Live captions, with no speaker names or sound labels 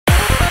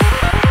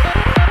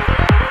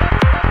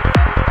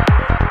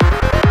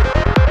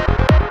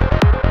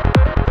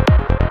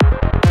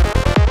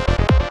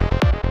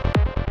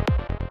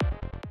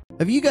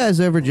Have you guys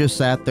ever just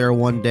sat there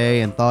one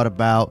day and thought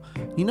about,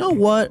 you know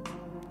what?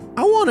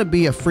 I want to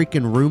be a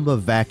freaking Roomba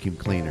vacuum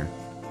cleaner.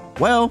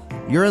 Well,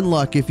 you're in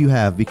luck if you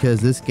have,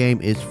 because this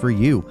game is for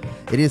you.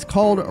 It is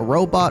called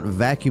Robot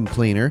Vacuum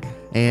Cleaner,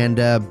 and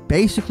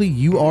basically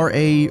you are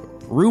a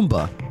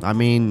Roomba. I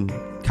mean,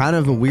 kind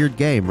of a weird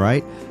game,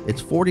 right?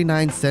 It's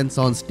 49 cents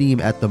on Steam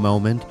at the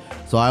moment,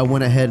 so I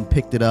went ahead and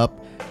picked it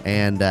up,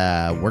 and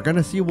we're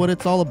gonna see what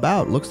it's all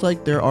about. Looks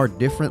like there are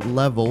different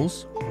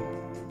levels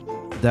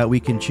that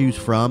we can choose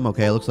from.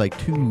 Okay, it looks like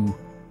 2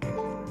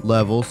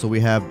 levels, so we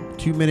have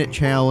 2-minute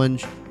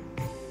challenge,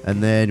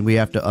 and then we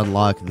have to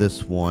unlock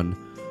this one.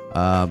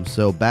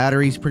 So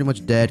battery's pretty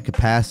much dead.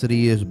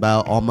 Capacity is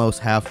about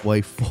almost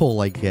halfway full,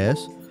 I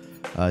guess.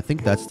 I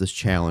think that's this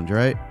challenge,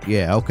 right?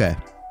 Yeah, okay.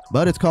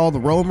 But it's called the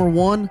Roamer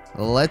 1.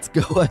 Let's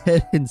go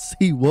ahead and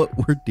see what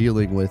we're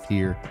dealing with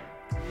here.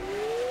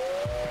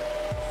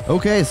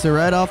 Okay, so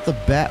right off the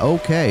bat,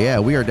 okay, yeah,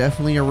 we are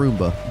definitely a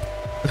Roomba.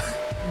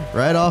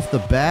 Right off the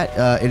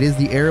bat, it is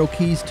the arrow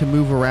keys to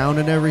move around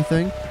and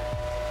everything.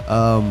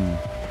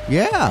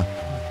 Yeah.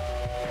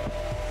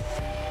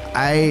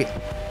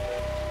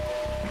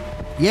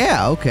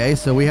 Yeah, okay,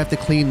 so we have to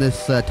clean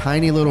this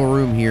tiny little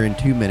room here in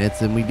 2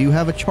 minutes, and we do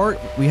have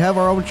we have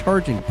our own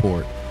charging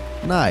port.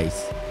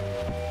 Nice.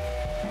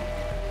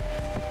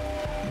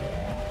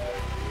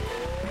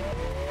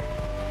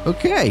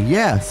 Okay,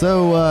 yeah,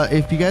 so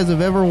if you guys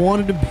have ever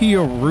wanted to be a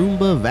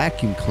Roomba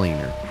vacuum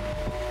cleaner,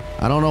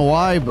 I don't know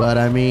why, but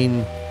I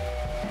mean,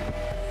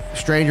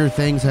 stranger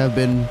things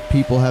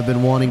people have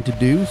been wanting to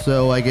do,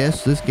 so I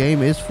guess this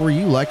game is for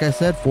you. Like I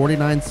said,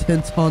 49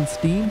 cents on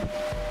Steam.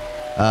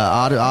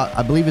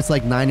 I believe it's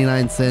like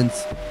 99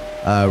 cents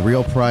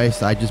real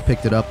price. I just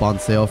picked it up on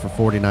sale for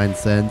 49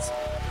 cents.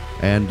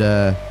 And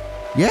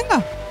yeah.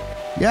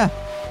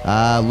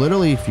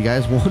 Literally, if you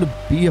guys want to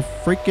be a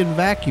freaking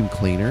vacuum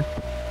cleaner,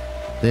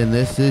 then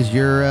this is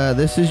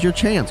your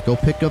chance. Go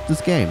pick up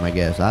this game, I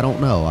guess. I don't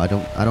know. I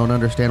don't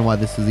understand why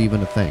this is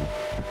even a thing.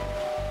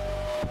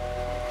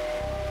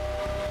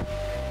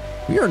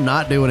 We are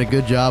not doing a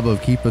good job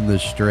of keeping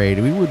this straight.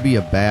 We would be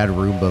a bad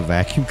Roomba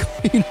vacuum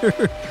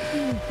cleaner.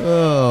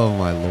 Oh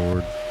my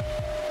lord.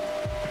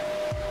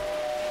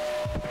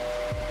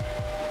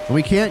 And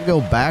we can't go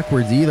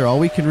backwards either. All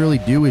we can really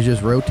do is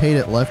just rotate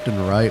it left and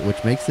right,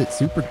 which makes it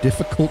super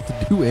difficult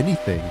to do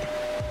anything.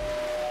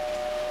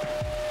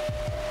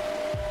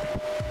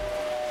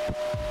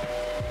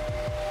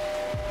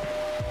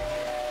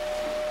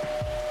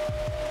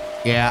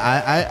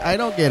 Yeah, I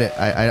don't get it.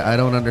 I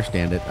don't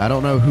understand it. I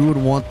don't know who would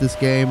want this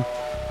game,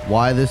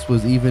 why this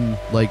was even,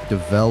 like,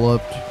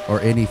 developed,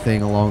 or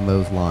anything along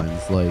those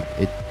lines. Like,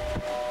 it...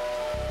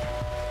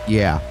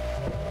 Yeah.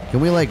 Can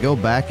we, like, go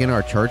back in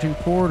our charging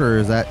port, or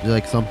is that,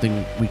 like,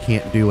 something we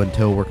can't do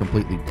until we're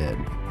completely dead?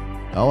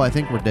 Oh, I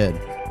think we're dead.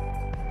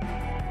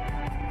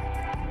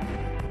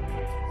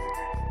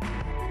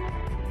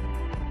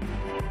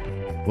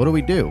 What do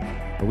we do?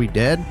 Are we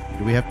dead?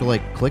 Do we have to,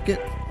 like, click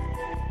it?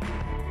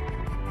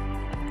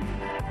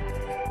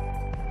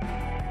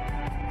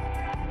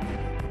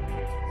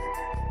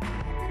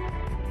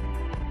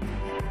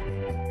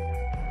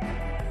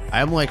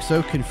 I'm like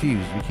so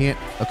confused. We can't...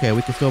 Okay,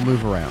 we can still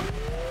move around.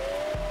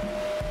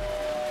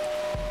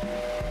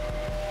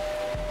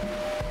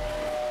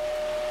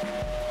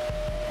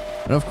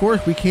 And of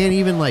course, we can't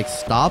even like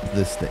stop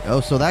this thing. Oh,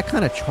 so that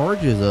kind of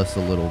charges us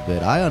a little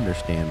bit. I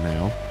understand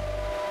now.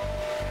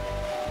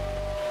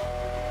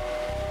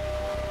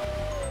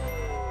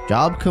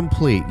 Job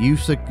complete.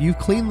 You've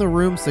cleaned the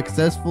room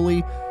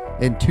successfully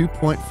in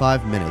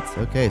 2.5 minutes.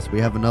 Okay, so we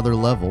have another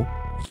level.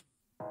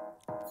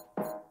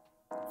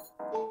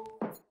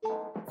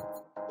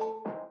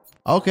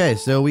 Okay,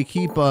 so we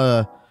keep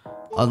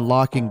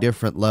unlocking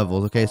different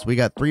levels. Okay, so we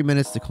got 3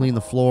 minutes to clean the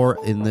floor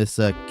in this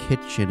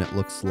kitchen, it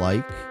looks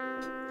like.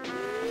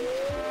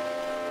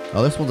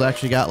 Oh, this one's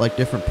actually got like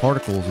different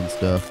particles and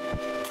stuff.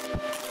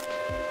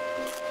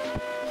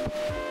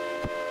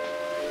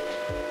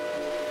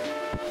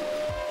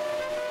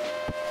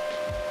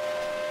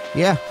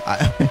 Yeah,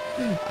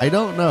 I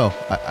don't know.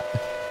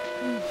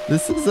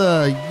 This is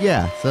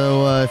yeah.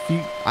 So if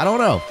you, I don't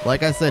know.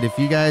 Like I said, if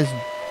you guys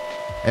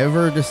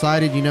ever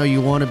decided, you know, you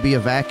want to be a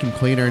vacuum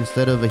cleaner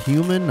instead of a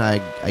human,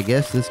 I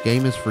guess this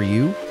game is for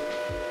you.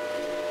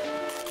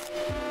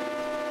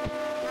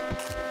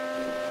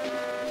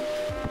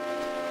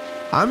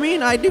 I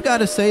mean, I do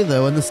gotta say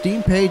though, in the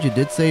Steam page it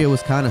did say it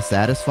was kind of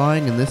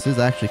satisfying, and this is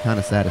actually kind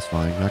of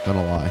satisfying, not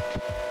gonna lie.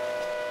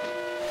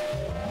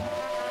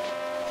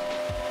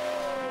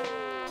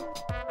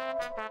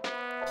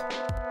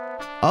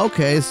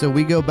 Okay, so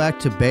we go back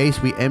to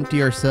base, we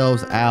empty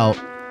ourselves out,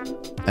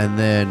 and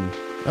then...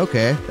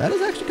 Okay, that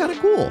is actually kind of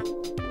cool.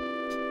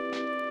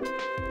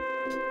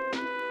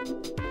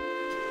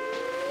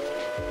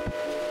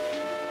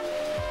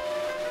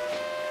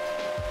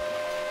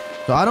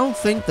 So I don't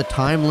think the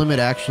time limit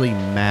actually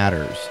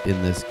matters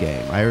in this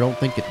game. I don't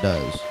think it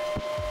does.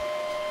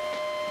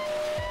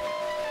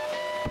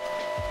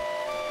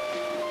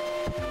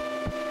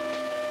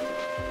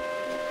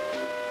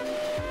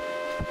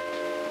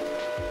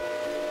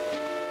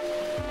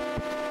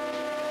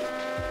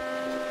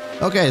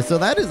 Okay, so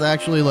that is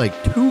actually like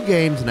 2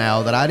 games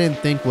now that I didn't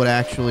think would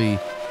actually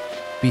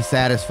be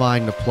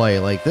satisfying to play.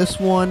 Like this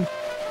one,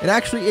 it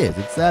actually is.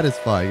 It's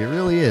satisfying. It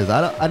really is.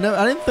 I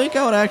didn't think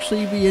I would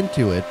actually be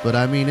into it, but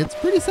I mean, it's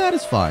pretty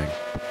satisfying.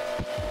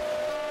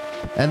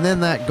 And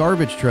then that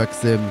garbage truck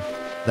sim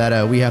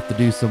that we have to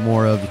do some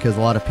more of because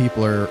a lot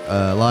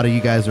of you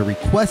guys are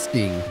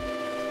requesting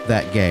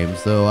that game.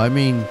 So I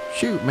mean,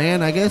 shoot,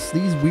 man, I guess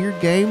these weird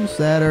games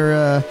that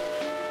are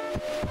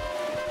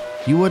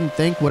you wouldn't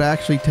think would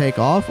actually take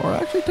off are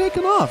actually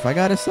taking off, I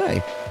gotta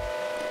say.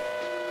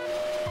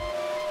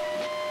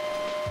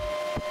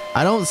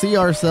 I don't see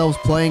ourselves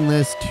playing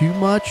this too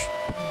much.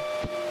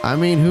 I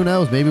mean, who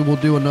knows? Maybe we'll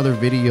do another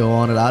video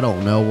on it. I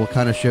don't know. We'll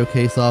kind of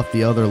showcase off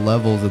the other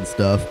levels and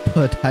stuff.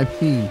 But I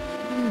mean,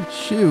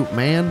 shoot,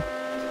 man.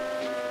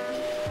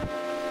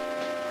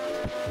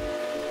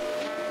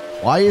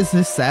 Why is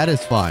this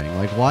satisfying?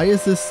 Like, why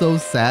is this so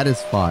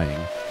satisfying?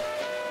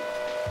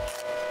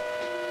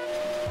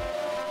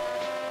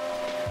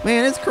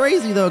 Man, it's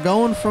crazy though,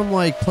 going from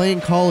like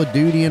playing Call of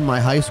Duty in my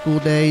high school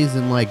days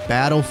and like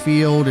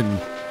Battlefield and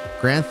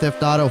Grand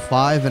Theft Auto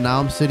 5, and now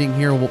I'm sitting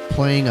here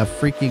playing a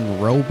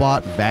freaking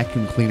robot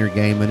vacuum cleaner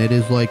game, and it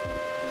is like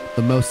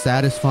the most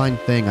satisfying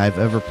thing I've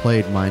ever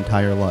played in my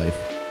entire life.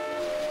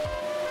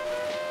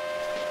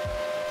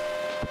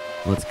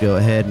 Let's go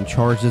ahead and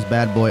charge this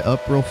bad boy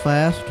up real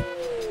fast.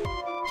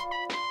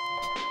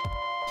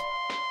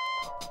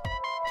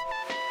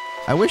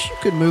 I wish you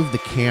could move the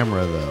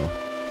camera though.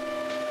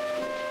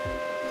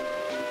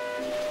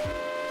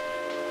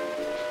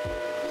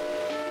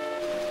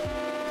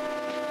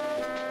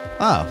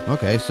 Oh,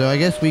 okay, so I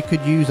guess we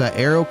could use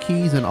arrow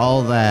keys and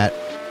all that,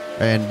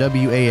 and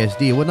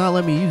WASD. It would not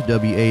let me use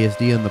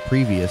WASD in the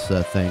previous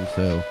thing,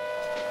 so.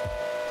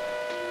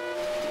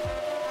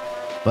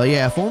 But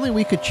yeah, if only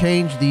we could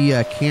change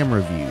the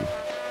camera view.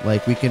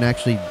 Like, we can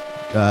actually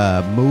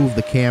move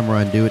the camera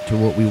and do it to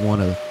what we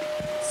want to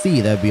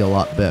see. That'd be a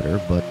lot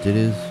better, but it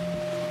is,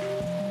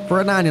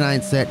 for a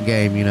 99-cent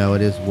game, you know,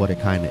 it is what it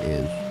kind of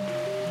is.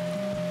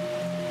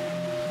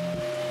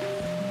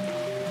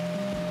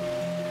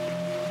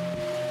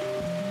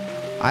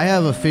 I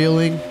have a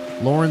feeling,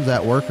 Lauren's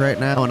at work right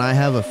now, and I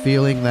have a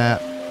feeling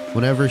that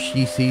whenever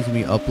she sees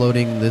me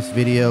uploading this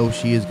video,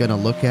 she is going to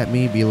look at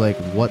me, be like,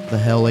 what the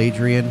hell,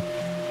 Adrian?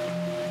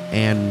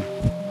 And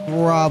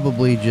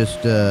probably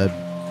just, yeah.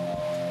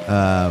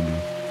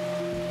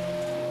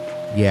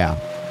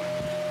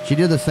 She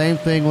did the same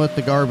thing with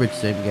the garbage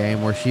sim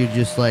game, where she'd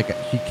just like,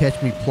 she'd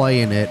catch me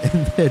playing it,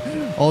 and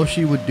then all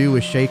she would do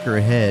is shake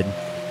her head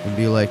and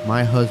be like,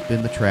 my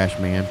husband, the trash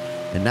man,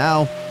 and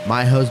now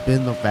my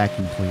husband, the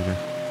vacuum cleaner.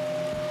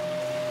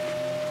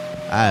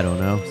 I don't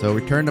know. So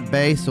return to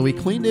base. So we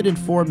cleaned it in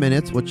 4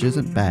 minutes, which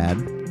isn't bad.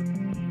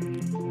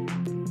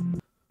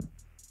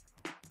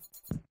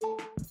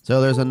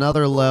 So there's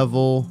another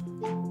level.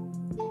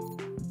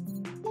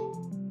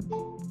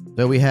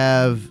 So we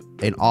have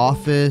an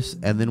office,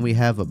 and then we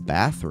have a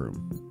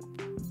bathroom.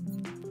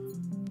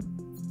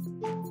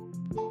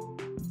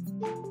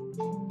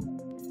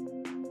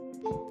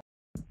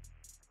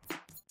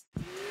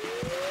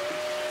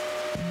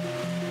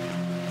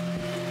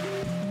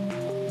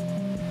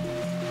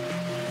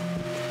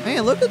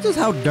 Man, look at this,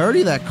 how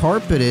dirty that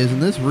carpet is,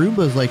 and this Roomba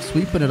is like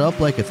sweeping it up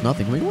like it's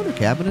nothing. Can we go under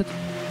cabinets?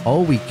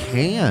 Oh, we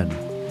can.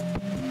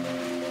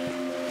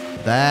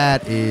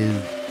 That is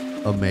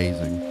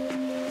amazing.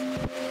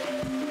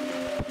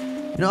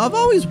 You know, I've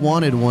always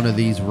wanted one of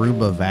these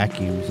Roomba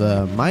vacuums.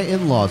 My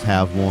in-laws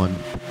have one,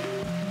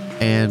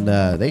 and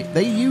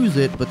they use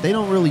it, but they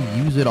don't really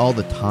use it all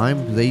the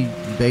time. They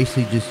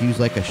basically just use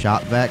like a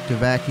shop vac to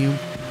vacuum.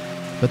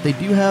 But they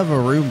do have a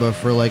Roomba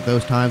for like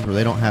those times where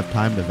they don't have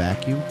time to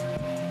vacuum.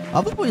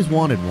 I've always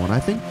wanted one.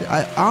 I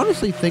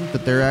honestly think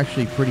that they're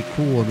actually pretty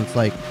cool, and it's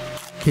like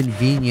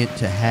convenient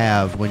to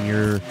have when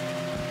you're,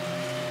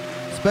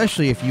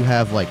 especially if you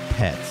have like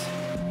pets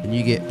and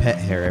you get pet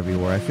hair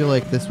everywhere. I feel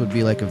like this would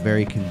be like a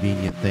very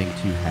convenient thing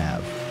to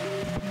have.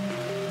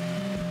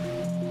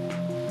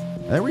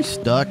 Are we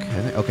stuck?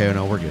 Okay,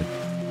 no, we're good.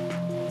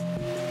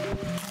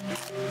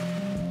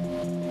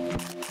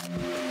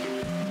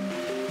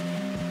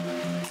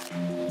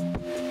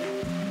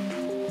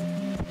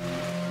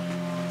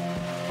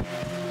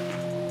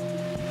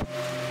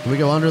 Can we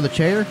go under the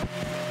chair?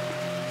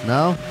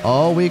 No?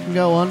 Oh, we can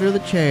go under the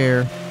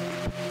chair.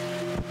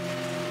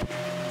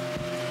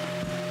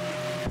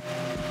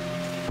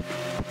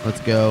 Let's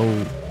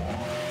go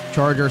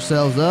charge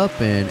ourselves up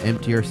and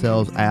empty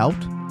ourselves out.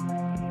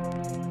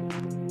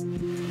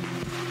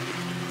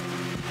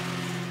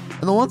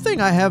 And the one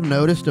thing I have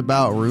noticed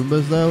about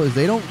Roombas though is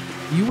they don't,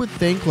 you would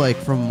think like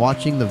from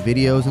watching the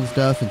videos and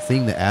stuff and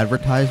seeing the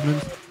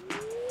advertisements,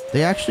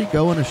 they actually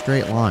go in a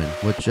straight line,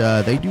 which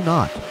they do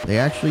not. They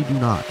actually do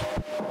not.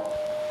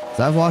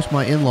 So I've watched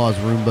my in-laws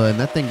Roomba, and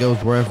that thing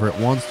goes wherever it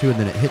wants to, and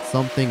then it hits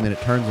something, then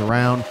it turns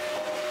around,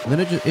 and then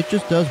it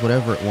just does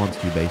whatever it wants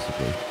to,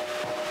 basically.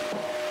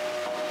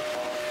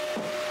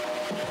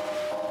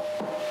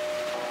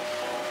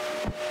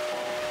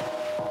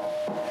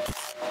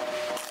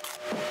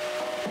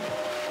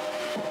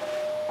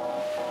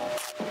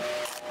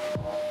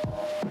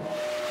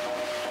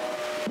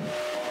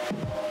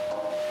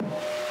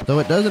 So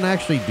it doesn't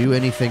actually do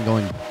anything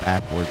going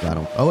backwards, I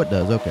don't... Oh, it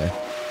does, okay.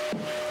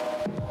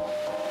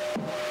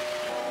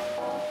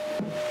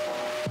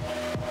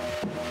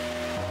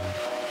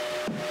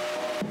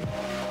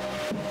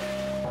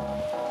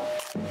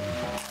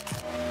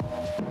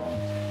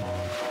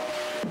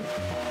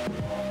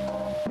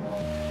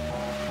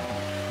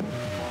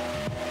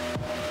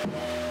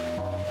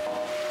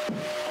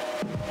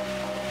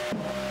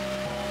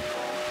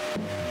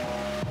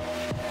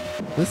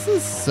 This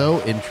is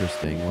so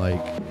interesting,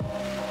 like...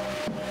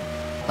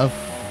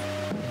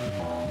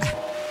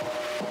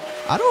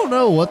 I don't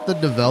know what the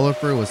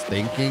developer was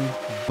thinking,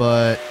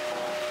 but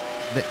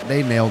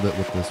they nailed it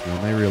with this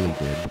one. They really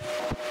did.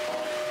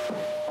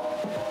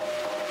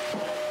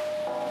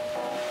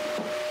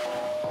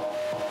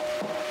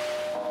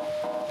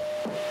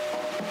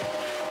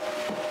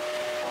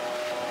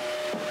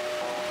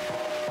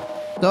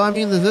 So, I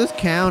mean, does this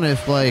count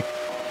if, like,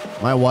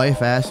 my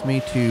wife asked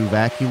me to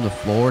vacuum the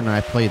floor and I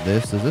played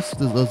this? Does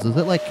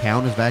it, like,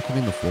 count as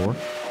vacuuming the floor?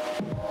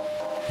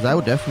 Because I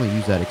would definitely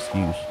use that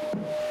excuse.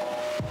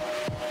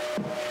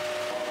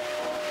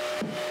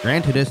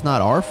 Granted, it's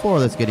not our floor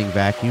that's getting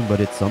vacuumed, but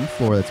it's some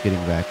floor that's getting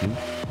vacuumed.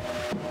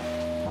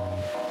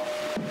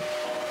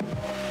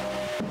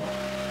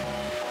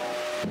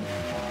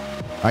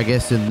 I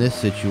guess in this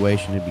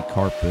situation, it'd be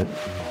carpet.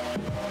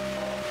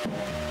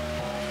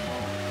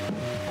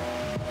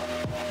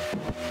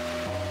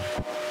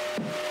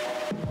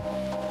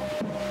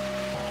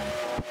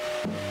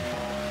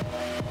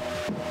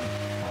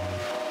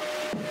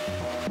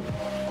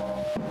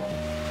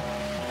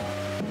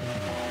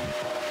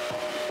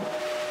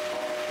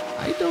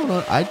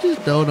 I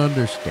just don't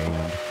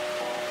understand.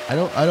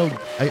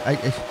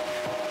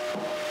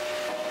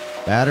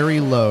 Battery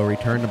low,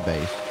 return to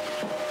base.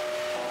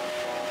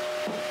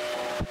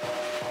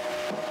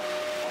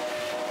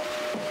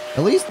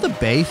 At least the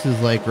base is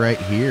like right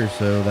here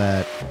so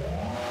that...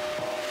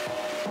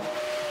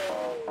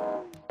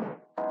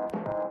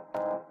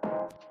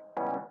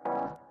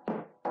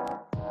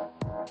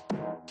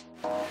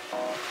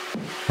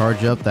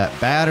 Charge up that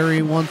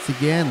battery once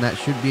again. That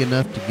should be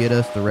enough to get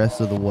us the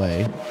rest of the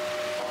way.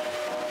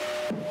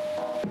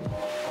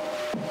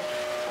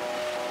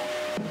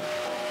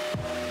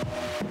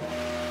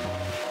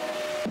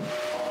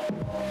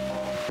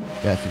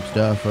 Got some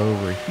stuff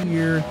over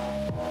here.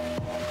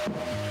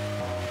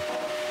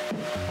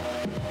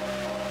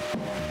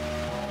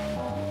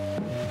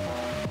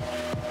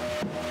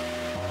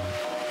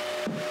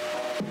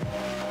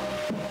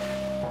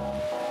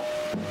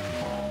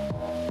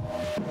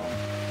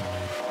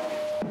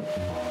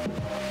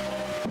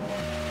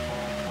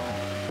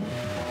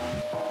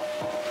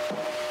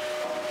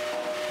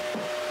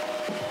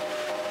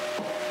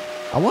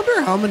 I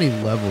wonder how many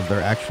levels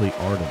there actually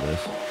are to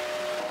this.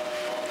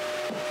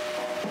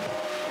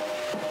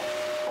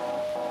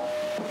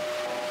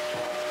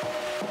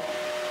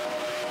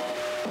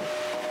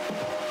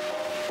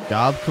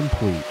 Job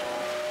complete.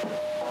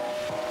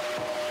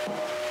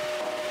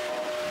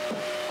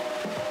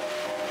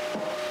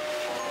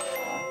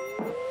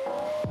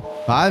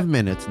 Five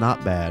minutes,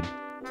 not bad.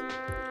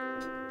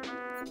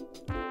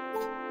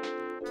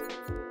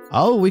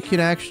 Oh, we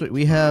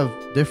have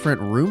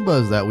different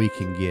Roombas that we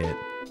can get.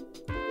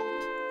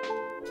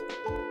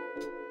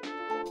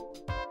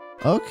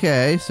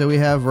 Okay, so we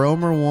have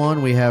Roamer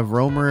 1, we have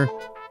Roamer...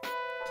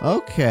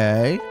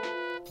 Okay.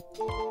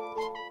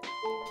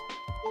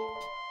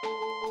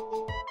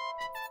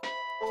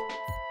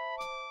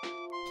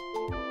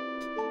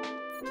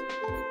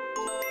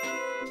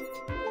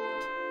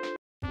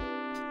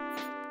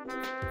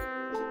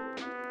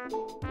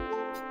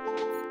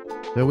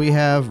 So we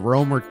have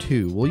Roamer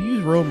 2. We'll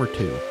use Roamer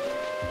 2.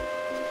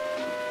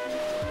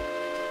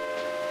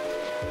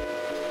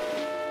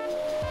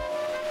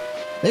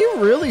 They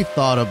really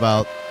thought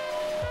about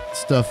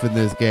stuff in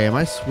this game.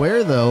 I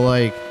swear, though,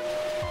 like,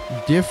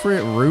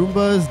 different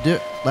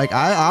Roombas, like,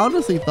 I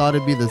honestly thought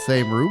it'd be the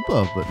same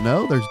Roomba, but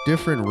no, there's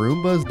different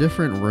Roombas,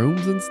 different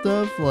rooms and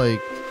stuff.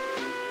 Like,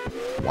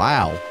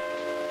 wow.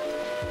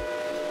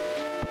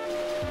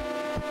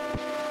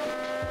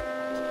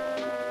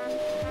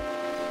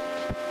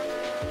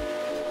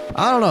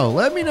 I don't know.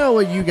 Let me know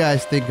what you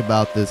guys think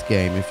about this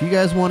game. If you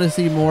guys want to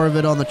see more of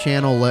it on the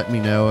channel, let me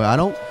know.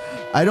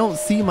 I don't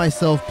see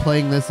myself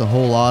playing this a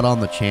whole lot on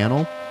the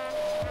channel.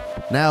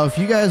 Now, if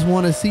you guys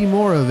want to see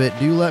more of it,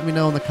 do let me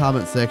know in the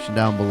comment section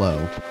down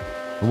below.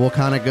 And we'll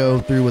kind of go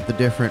through with the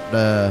different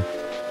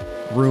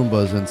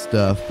Roombas and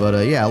stuff.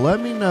 But yeah,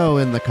 let me know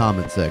in the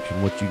comment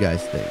section what you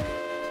guys think.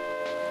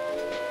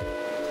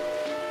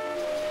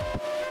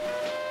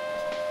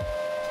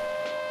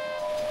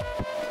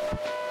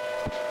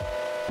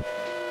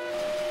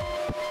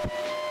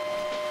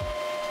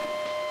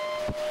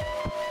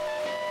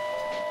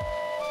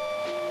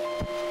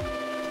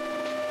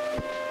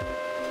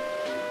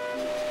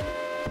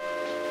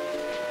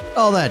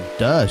 All that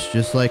dust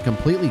just like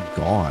completely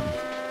gone.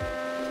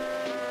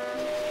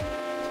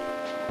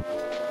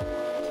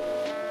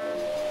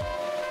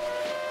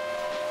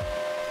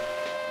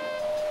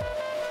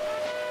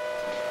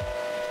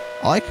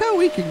 I like how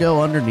we can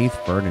go underneath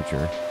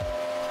furniture.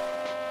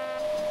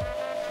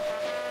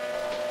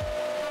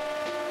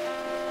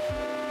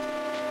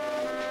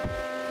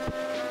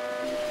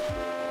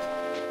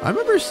 I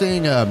remember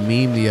seeing a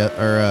meme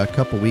a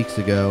couple weeks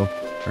ago,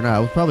 or no,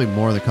 it was probably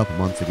more than a couple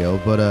months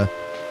ago, but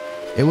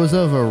it was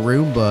of a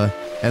Roomba,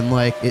 and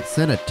like it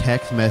sent a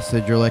text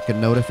message or like a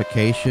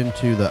notification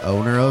to the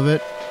owner of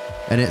it,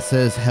 and it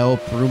says, "Help,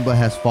 Roomba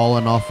has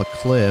fallen off a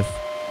cliff,"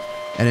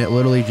 and it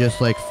literally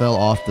just like fell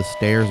off the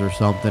stairs or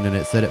something, and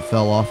it said it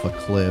fell off a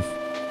cliff.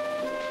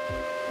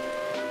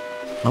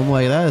 I'm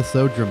like, that is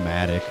so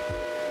dramatic.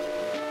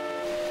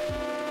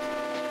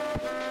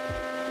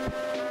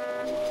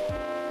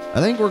 I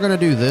think we're gonna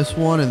do this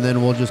one, and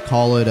then we'll just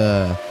call it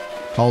a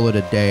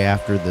day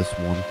after this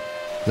one.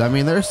 'Cause, I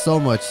mean, there's so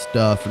much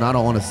stuff, and I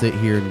don't want to sit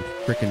here and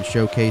freaking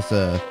showcase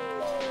a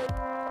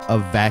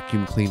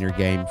vacuum cleaner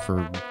game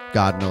for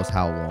God knows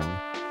how long.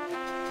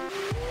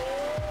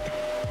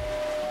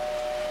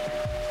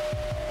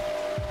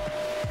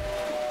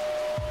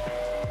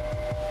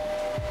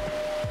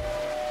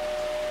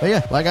 But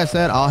yeah, like I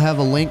said, I'll have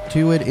a link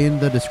to it in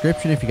the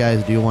description if you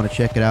guys do want to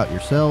check it out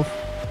yourself.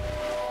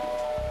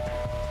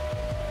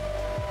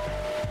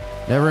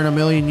 Never in a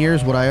million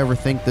years would I ever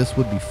think this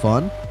would be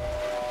fun,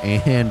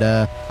 and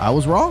I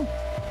was wrong.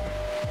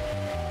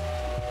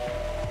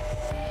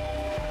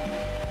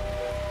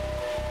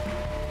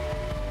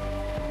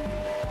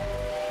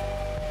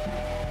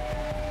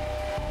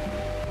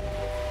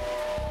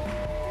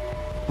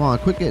 Come on,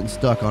 quit getting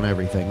stuck on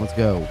everything. Let's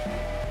go.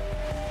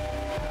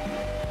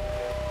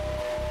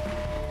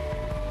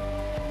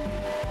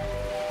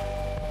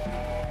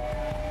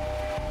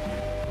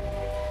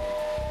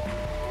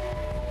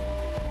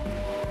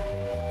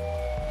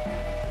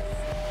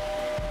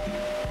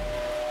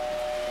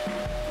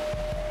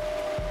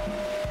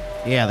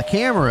 Yeah, the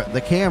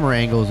camera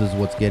angles is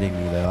what's getting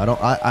me though.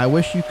 I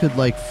wish you could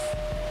like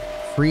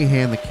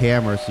freehand the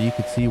camera so you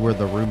could see where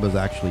the Roomba's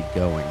actually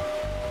going.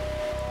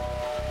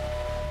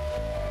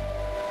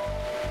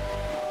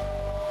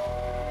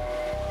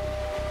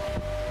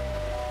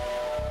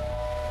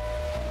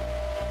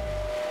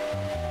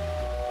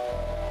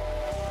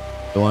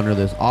 Go under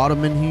this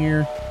ottoman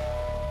here.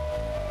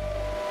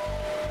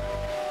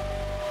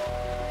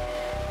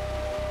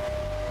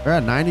 We're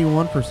at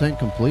 91%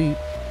 complete.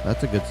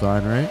 That's a good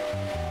sign, right?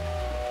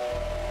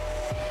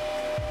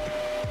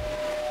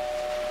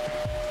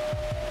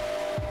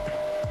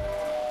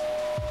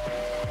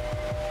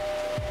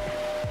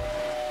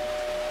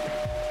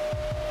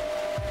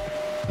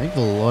 I think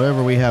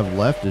whatever we have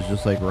left is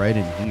just like right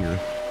in here.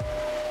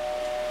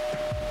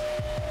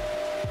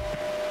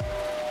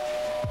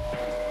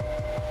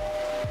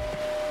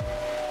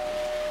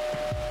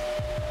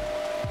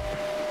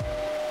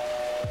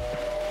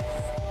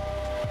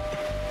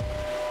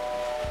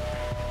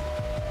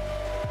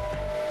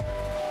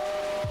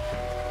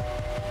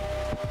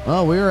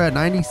 Oh, we were at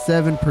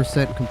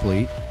 97%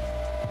 complete.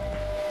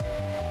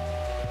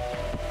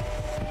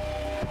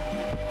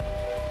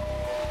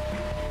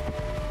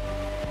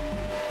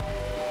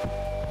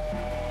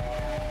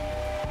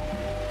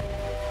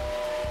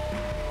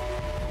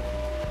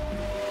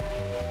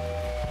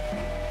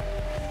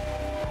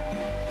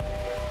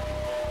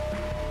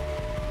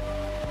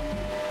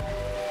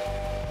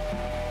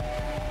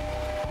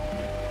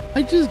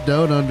 I just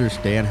don't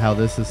understand how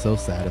this is so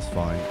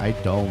satisfying. I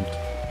don't.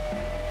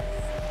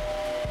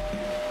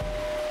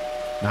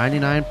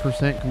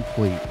 99%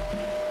 complete.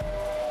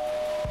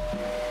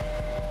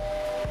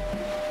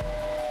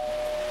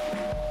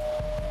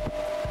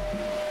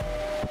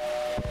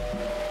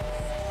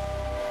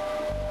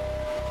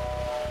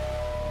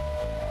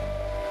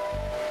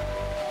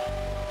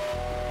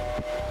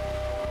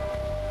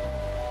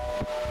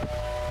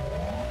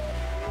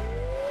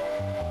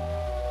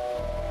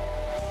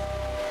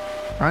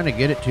 Trying to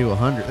get it to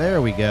 100.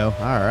 There we go.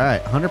 All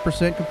right.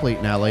 100%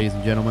 complete now, ladies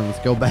and gentlemen. Let's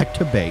go back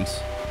to base.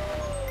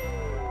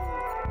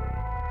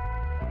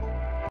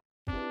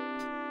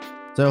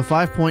 So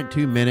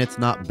 5.2 minutes,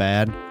 not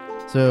bad.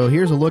 So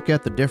here's a look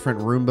at the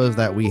different Roombas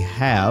that we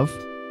have.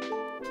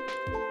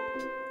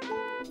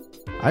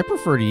 I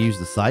prefer to use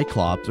the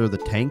Cyclops or the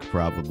tank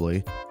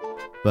probably.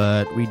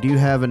 But we do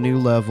have a new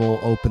level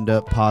opened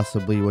up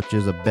possibly, which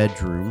is a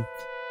bedroom.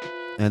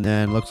 And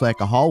then looks like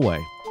a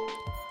hallway.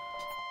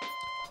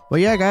 Well,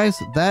 yeah,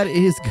 guys, that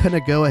is going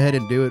to go ahead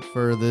and do it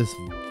for this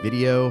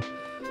video.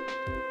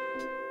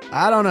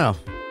 I don't know.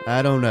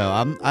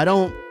 I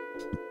don't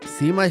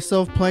see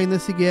myself playing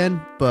this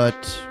again,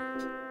 but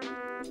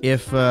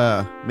if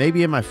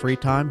maybe in my free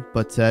time.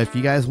 But if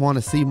you guys want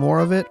to see more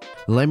of it,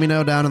 let me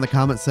know down in the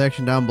comment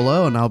section down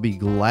below, and I'll be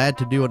glad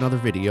to do another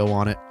video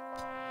on it.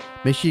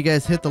 Make sure you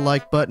guys hit the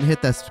like button,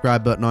 hit that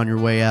subscribe button on your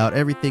way out.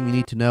 Everything you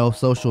need to know,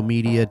 social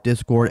media,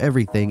 Discord,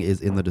 everything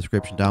is in the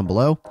description down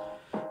below.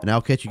 And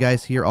I'll catch you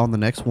guys here on the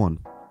next one.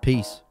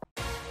 Peace.